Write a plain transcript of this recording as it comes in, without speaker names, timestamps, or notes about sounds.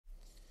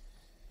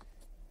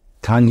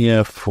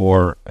Tanya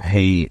for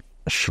Hey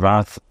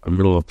Shvat,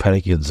 middle of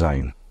Perek Yud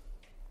Zayin.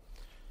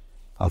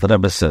 Alter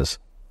Rebbe says,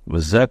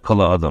 "V'zeh kol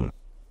ha'adam."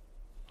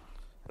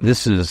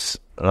 This is,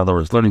 in other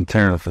words, learning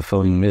Torah and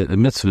fulfilling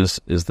mitzvahs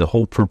is the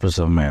whole purpose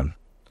of man.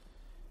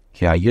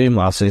 Because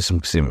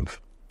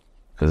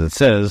it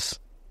says,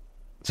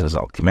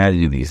 I'll command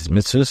you these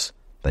mitzvahs,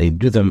 that you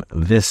do them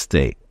this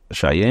day. What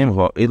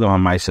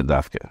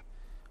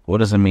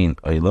does it mean,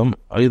 Olam?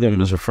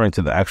 Olam is referring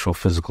to the actual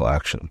physical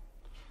action.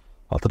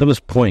 Alter Rebbe's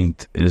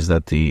point is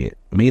that the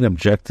main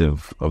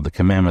objective of the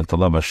commandment to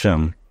love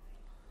Hashem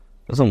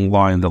doesn't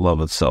lie in the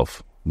love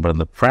itself, but in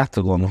the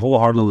practical and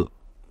wholehearted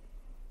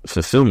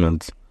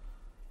fulfillment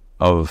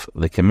of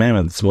the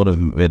commandment that's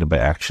motivated by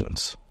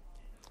actions.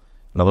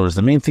 In other words,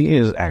 the main thing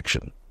is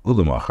action.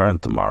 Ulamachar,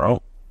 and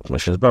tomorrow,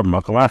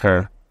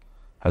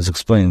 has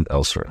explained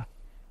elsewhere.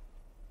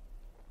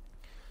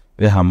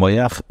 The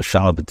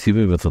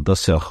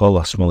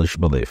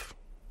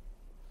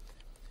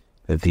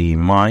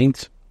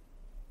mind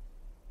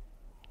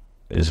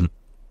is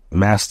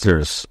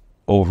masters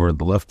over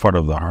the left part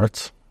of the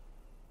heart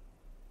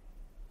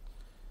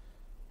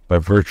by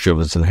virtue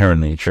of its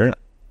inherent nature.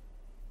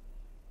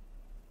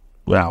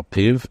 Well,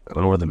 piv,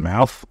 over the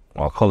mouth,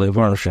 while Kolel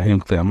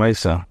Likutei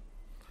Amarim,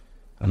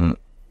 and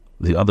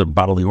the other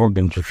bodily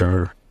organs which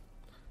are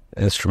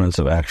instruments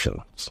of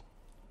actions.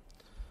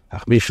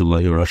 Except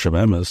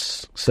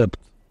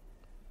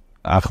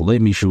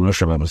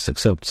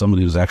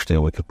somebody who's actually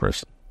a wicked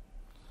person.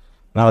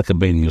 Not like a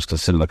Bani who's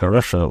considered like a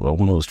Rasha, but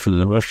one who is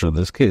truly a Rasha in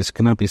this case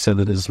cannot be said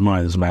that his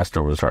mind is master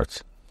over his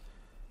heart.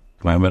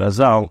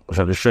 The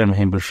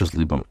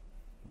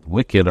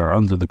wicked are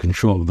under the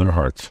control of their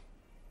heart.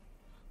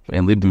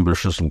 And their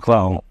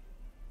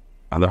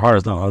heart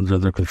is not under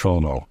their control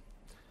at all.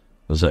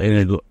 This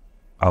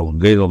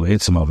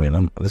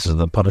is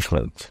the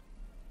punishment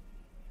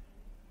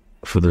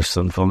for their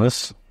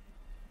sinfulness.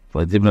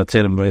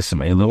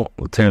 The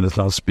Torah does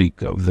not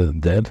speak of the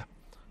dead.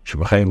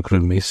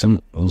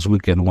 Those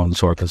wicked ones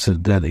who are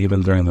considered dead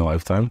even during their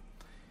lifetime.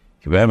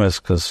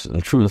 Because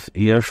in truth,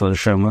 it's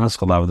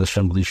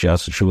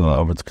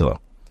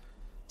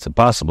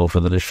impossible for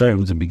the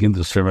Rishonim to begin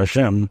to serve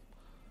Hashem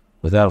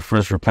without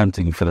first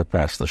repenting for the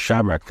past. In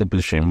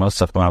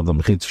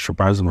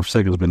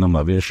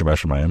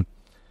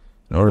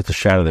order to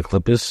shatter the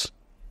klippos,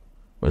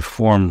 which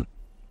form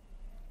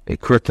a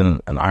curtain,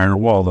 an iron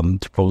wall that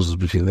interposes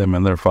between them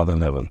and their Father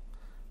in heaven.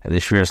 And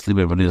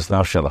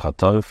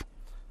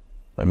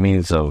by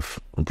means of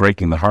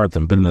breaking the heart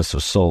and bitterness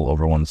of soul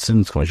over one's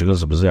sins.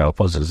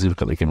 Nishbar,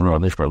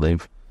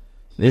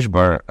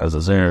 as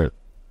Azar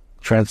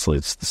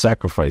translates, the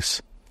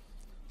sacrifice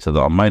to the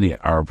Almighty,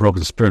 our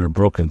broken spirit, a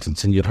broken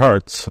continued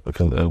heart,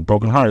 a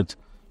broken heart,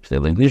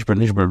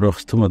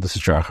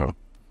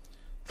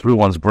 through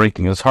one's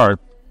breaking his heart,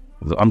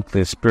 the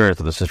unclean spirit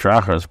of the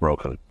Sitra Achra is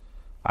broken.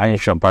 Ayin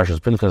Sham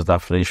Parshas Pinchas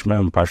Daf Reish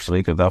Mem Parshas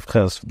Vayikra Daf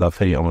Ches Daf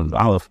Hey Amud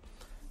Aleph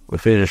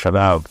V'Feish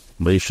Harav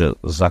Meisha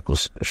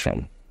Zakus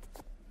Hashem.